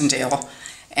into Essendale,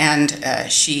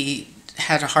 and she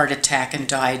had a heart attack and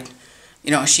died.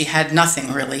 She had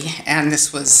nothing really, and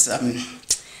this was,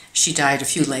 she died a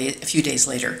few days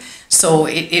later. So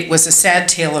it was a sad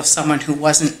tale of someone who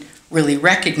wasn't really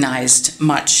recognized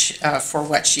much for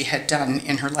what she had done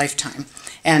in her lifetime.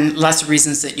 And lots of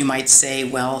reasons that you might say,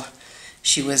 well,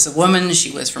 she was a woman,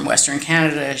 she was from Western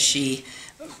Canada, she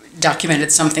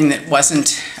documented something that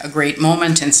wasn't a great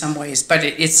moment in some ways, but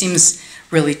it seems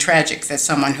really tragic that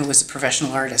someone who was a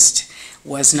professional artist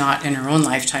was not in her own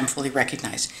lifetime fully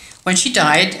recognized. When she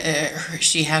died,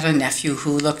 she had a nephew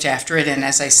who looked after it, and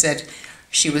as I said,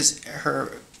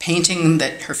 her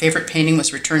favorite painting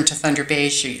was returned to Thunder Bay.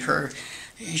 She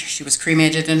was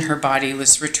cremated and her body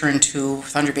was returned to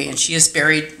Thunder Bay, and she is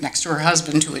buried next to her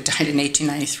husband, who had died in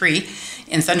 1893,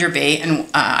 in Thunder Bay. And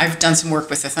I've done some work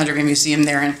with the Thunder Bay Museum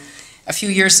there, and a few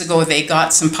years ago they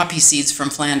got some poppy seeds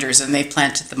from Flanders and they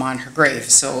planted them on her grave.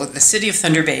 So the city of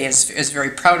Thunder Bay is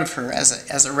very proud of her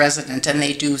as a resident, and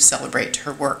they do celebrate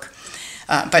her work.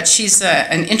 But she's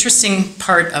an interesting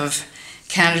part of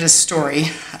Canada's story,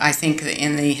 I think,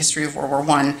 in the history of World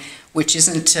War I, which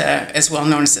isn't as well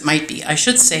known as it might be. I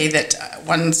should say that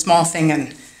one small thing,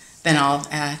 and then I'll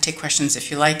take questions if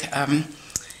you like.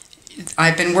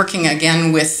 I've been working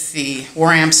again with the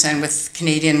War Amps and with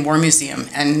Canadian War Museum,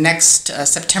 and next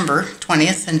September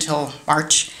 20th until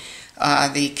March,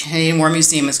 the Canadian War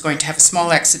Museum is going to have a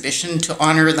small exhibition to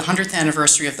honor the 100th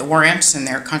anniversary of the War Amps and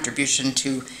their contribution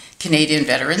to Canadian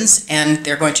veterans, and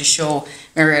they're going to show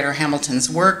Mary Ryder Hamilton's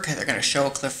work. They're going to show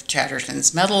Cliff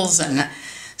Chatterton's medals and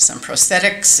some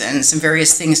prosthetics and some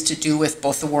various things to do with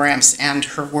both the War Amps and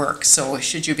her work. So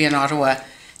should you be in Ottawa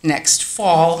next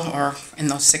fall or in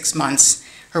those 6 months,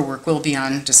 her work will be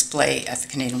on display at the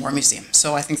Canadian War Museum.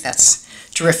 So I think that's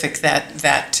terrific that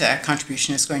that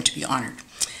contribution is going to be honored.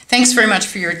 Thanks very much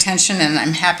for your attention, and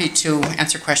I'm happy to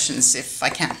answer questions if I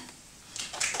can.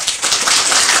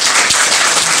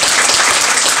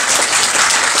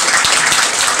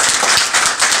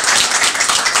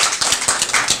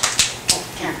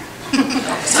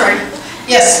 Sorry.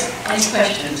 Yes. Any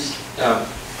questions?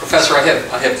 Professor,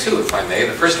 I have two, if I may.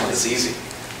 The first one is easy.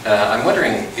 I'm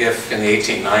wondering if in the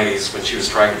 1890s, when she was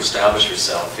trying to establish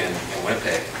herself in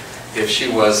Winnipeg, if she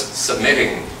was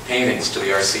submitting paintings to the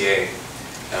RCA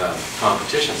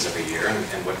competitions every year,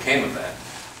 and what came of that.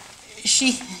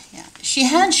 She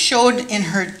had showed in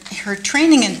her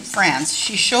training in France.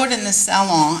 She showed in the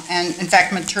Salon, and in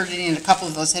fact Maternity and a couple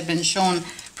of those had been shown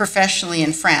professionally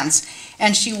in France.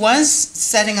 And she was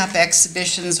setting up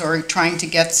exhibitions or trying to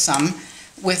get some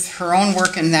with her own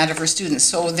work and that of her students.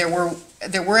 So there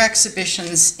were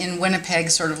exhibitions in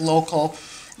Winnipeg, sort of local,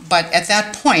 but at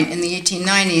that point in the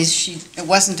 1890s, it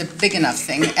wasn't a big enough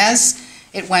thing. As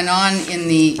it went on in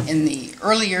the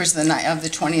early years of the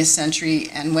 20th century,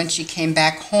 and when she came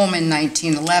back home in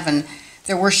 1911,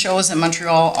 there were shows in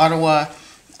Montreal, Ottawa,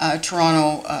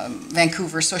 Toronto,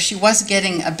 Vancouver, so she was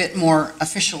getting a bit more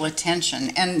official attention.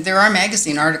 And there are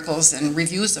magazine articles and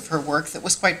reviews of her work that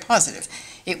was quite positive.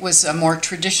 It was a more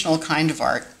traditional kind of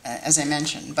art, as I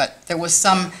mentioned, but there was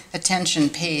some attention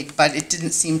paid, but it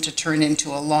didn't seem to turn into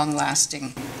a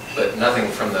long-lasting... But nothing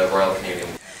from the Royal Canadian...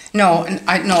 No, and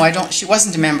I don't. She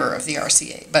wasn't a member of the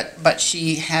RCA, but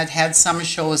she had some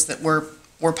shows that were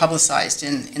publicized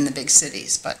in the big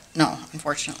cities, but no,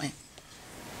 unfortunately.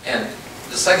 And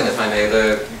the second, if I may,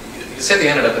 you said they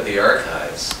ended up at the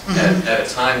archives at a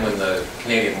time when the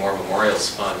Canadian War Memorials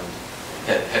Fund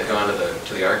had gone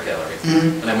to the art gallery.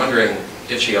 And I'm wondering,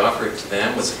 did she offer it to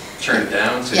them? Was it turned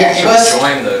down to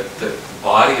join the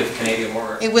body of Canadian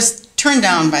War? It was turned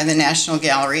down by the National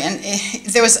Gallery, and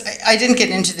I didn't get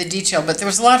into the detail, but there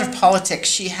was a lot of politics.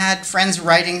 She had friends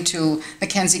writing to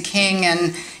Mackenzie King,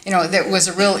 and there was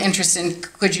a real interest in,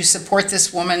 could you support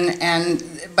this woman,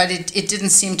 but it didn't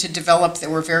seem to develop.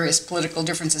 There were various political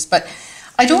differences, but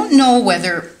I don't know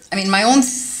whether, my own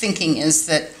thinking is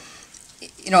that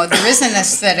there is an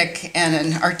aesthetic and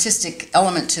an artistic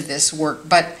element to this work,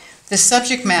 but the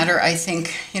subject matter, I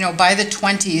think, by the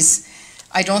 20s,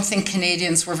 I don't think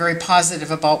Canadians were very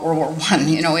positive about World War I.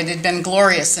 It had been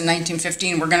glorious in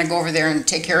 1915. We're going to go over there and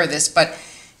take care of this. But,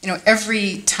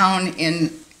 every town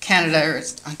in Canada or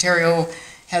Ontario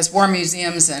has war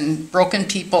museums and broken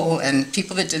people and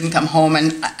people that didn't come home.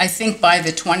 And I think by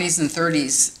the 20s and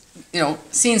 30s,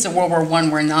 scenes of World War I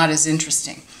were not as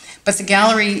interesting. But the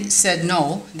gallery said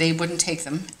no, they wouldn't take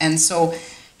them. And so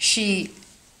she,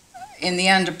 in the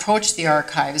end, approached the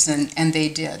archives, and they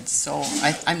did. So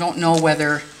I don't know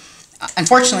whether,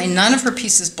 unfortunately, none of her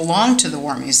pieces belong to the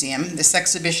War Museum. This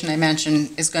exhibition I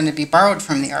mentioned is going to be borrowed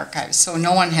from the archives, so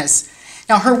no one has.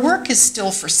 Now, her work is still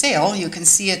for sale. You can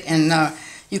see it in,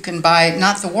 you can buy,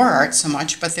 not the war art so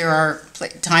much, but there are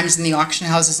times in the auction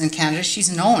houses in Canada.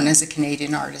 She's known as a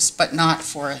Canadian artist, but not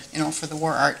for, for the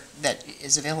war art that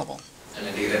is available. And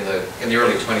indeed, in the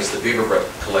early 20s, the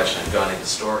Beaverbrook collection had gone into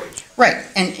storage. Right,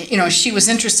 and she was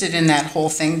interested in that whole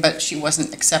thing, but she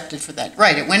wasn't accepted for that.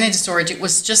 Right, it went into storage. It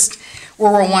was just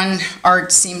World War I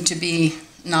art seemed to be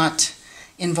not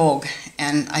in vogue,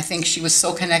 and I think she was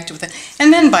so connected with it.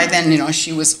 And then by then, you know,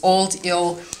 she was old,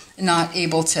 ill, not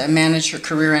able to manage her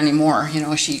career anymore. You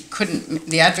know, she couldn't,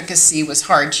 the advocacy was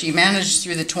hard. She managed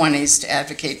through the 20s to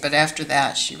advocate, but after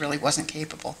that, she really wasn't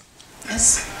capable.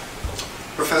 Yes?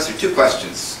 Professor, two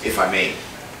questions, if I may.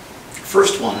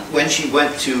 First one, when she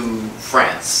went to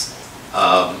France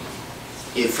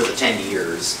for the 10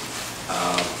 years,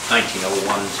 1901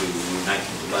 to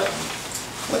 1911,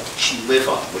 what did she live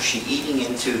on? Was she eating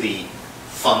into the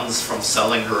funds from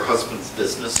selling her husband's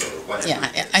business or whatever?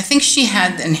 Yeah, I think she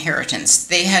had inheritance.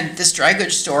 They had this dry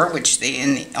goods store, which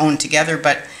they owned together,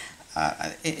 but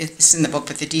it's in the book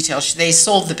with the details. They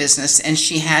sold the business, and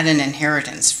she had an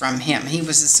inheritance from him. He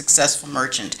was a successful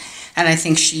merchant, and I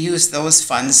think she used those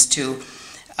funds to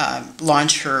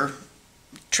launch her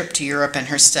trip to Europe and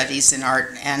her studies in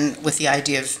art, and with the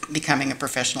idea of becoming a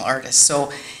professional artist.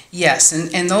 So yes,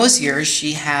 in those years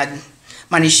she had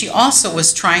money. She also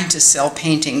was trying to sell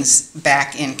paintings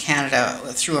back in Canada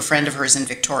through a friend of hers in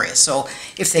Victoria. So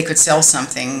if they could sell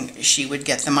something, she would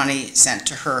get the money sent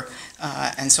to her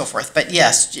and so forth. But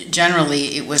yes,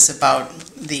 generally it was about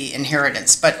the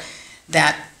inheritance. But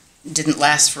that didn't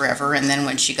last forever. And then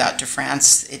when she got to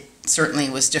France, it certainly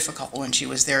was difficult when she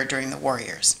was there during the war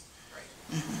years.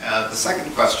 The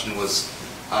second question was,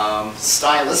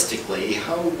 stylistically,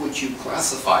 how would you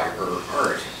classify her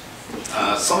art?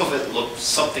 Some of it looked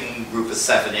something Group of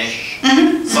Seven-ish,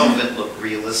 some of it looked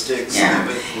realistic, some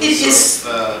of it was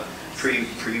sort of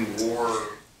pre-war.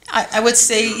 I would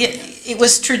say it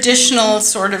was traditional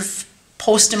sort of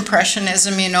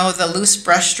post-impressionism, you know, the loose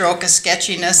brushstroke, a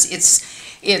sketchiness.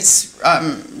 It's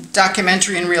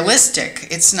documentary and realistic.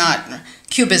 It's not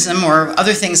Cubism or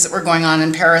other things that were going on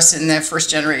in Paris in the first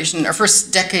generation or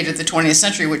first decade of the 20th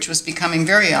century, which was becoming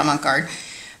very avant-garde.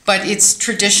 But it's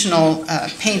traditional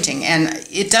painting, and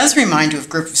it does remind you of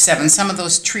Group of Seven. Some of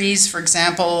those trees, for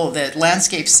example, the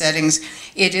landscape settings,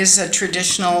 it is a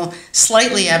traditional,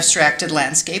 slightly abstracted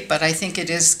landscape, but I think it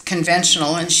is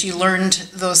conventional, and she learned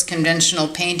those conventional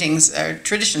paintings,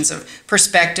 traditions of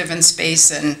perspective and space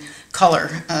and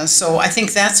color. So I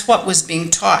think that's what was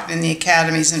being taught in the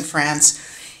academies in France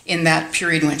in that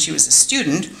period when she was a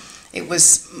student. It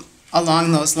was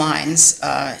along those lines,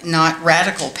 not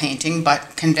radical painting,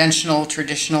 but conventional,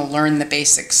 traditional, learn the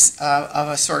basics of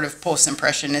a sort of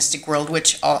post-impressionistic world,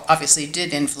 which obviously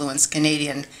did influence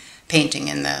Canadian painting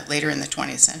later in the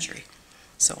 20th century.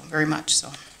 So, very much so.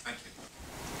 Thank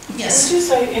you. Yes? Would you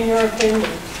say, in your opinion,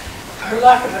 her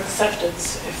lack of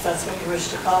acceptance, if that's what you wish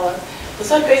to call it, was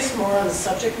that based more on the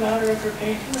subject matter of her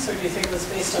paintings, or do you think it was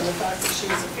based on the fact that she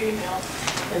was a female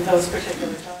in those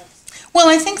particular times? Well,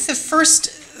 I think the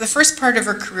first part of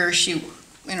her career, she,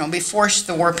 you know, before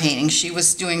the war painting, she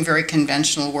was doing very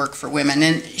conventional work for women,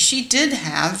 and she did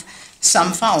have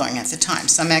some following at the time,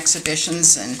 some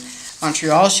exhibitions in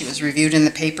Montreal. She was reviewed in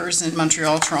the papers in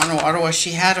Montreal, Toronto, Ottawa.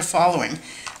 She had a following.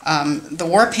 The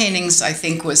war paintings, I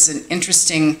think, was an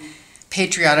interesting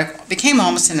patriotic, became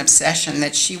almost an obsession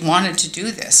that she wanted to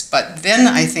do this, but then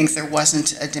I think there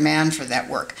wasn't a demand for that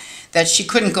work. That she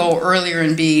couldn't go earlier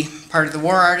and be part of the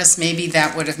war artists, maybe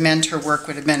that would have meant her work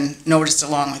would have been noticed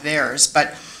along with theirs. But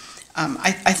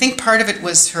I think part of it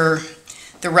was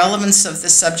the relevance of the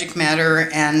subject matter,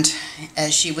 and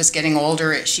as she was getting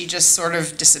older, she just sort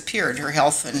of disappeared, her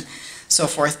health and so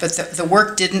forth. But the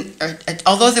work didn't,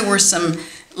 although there were some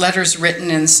letters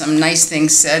written and some nice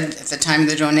things said at the time of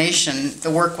the donation, the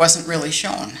work wasn't really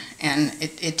shown, and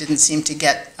it didn't seem to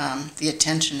get the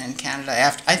attention in Canada.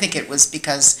 I think it was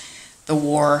because the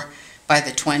war by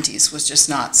the 20s was just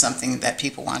not something that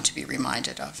people want to be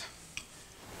reminded of.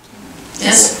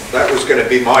 Yes? That was going to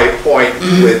be my point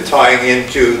with tying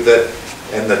into that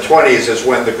in the 20s is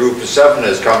when the Group of Seven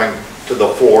is coming to the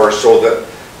fore, so that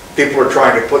people are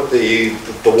trying to put the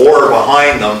war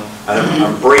behind them and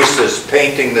embrace this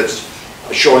painting that's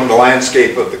showing the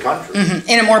landscape of the country.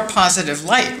 In a more positive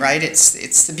light, right?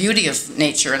 It's the beauty of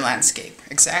nature and landscape,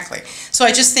 exactly. So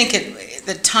I just think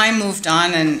the time moved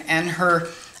on, and her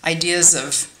ideas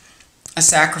of a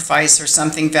sacrifice or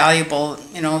something valuable,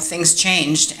 you know, things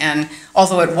changed, and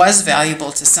although it was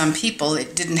valuable to some people,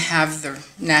 it didn't have the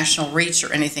national reach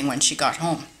or anything when she got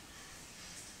home.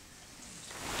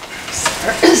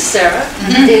 Sarah,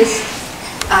 is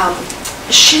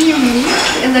she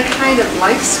unique in the kind of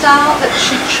lifestyle that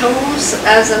she chose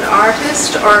as an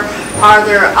artist, or are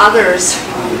there others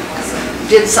who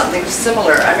did something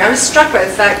similar? I mean, I was struck by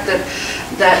the fact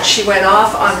that she went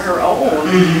off on her own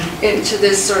into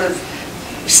this sort of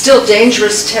still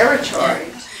dangerous territory.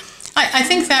 I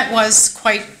think that was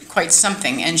quite quite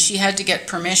something, and she had to get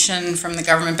permission from the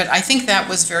government, but I think that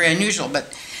was very unusual.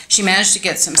 But she managed to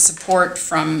get some support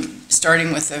from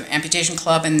starting with the amputation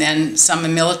club and then some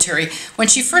in military. When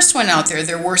she first went out there,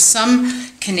 there were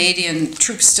some Canadian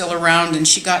troops still around and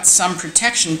she got some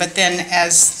protection, but then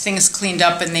as things cleaned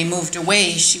up and they moved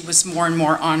away, she was more and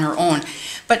more on her own.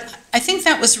 But I think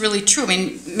that was really true. I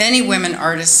mean, many women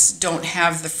artists don't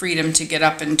have the freedom to get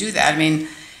up and do that. I mean,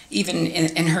 even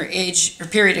in her age or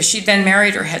period, if she'd been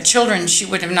married or had children, she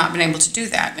would have not been able to do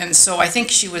that. And so I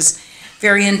think she was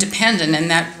very independent,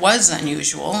 and that was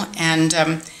unusual.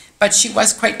 And but she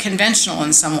was quite conventional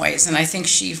in some ways, and I think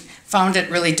she found it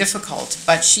really difficult.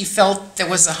 But she felt there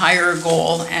was a higher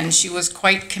goal, and she was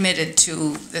quite committed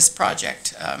to this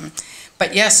project.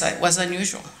 But yes, it was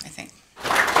unusual, I think.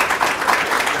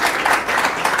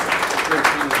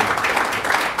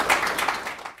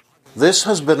 This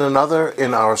has been another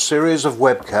in our series of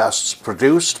webcasts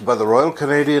produced by the Royal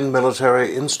Canadian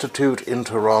Military Institute in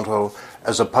Toronto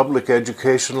as a public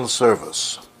educational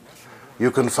service.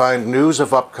 You can find news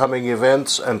of upcoming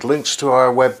events and links to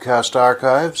our webcast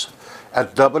archives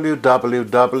at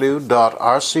www.rcmi.org.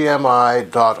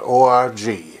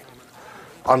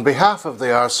 On behalf of the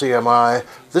RCMI,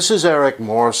 this is Eric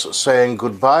Morse saying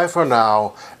goodbye for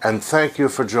now and thank you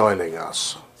for joining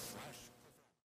us.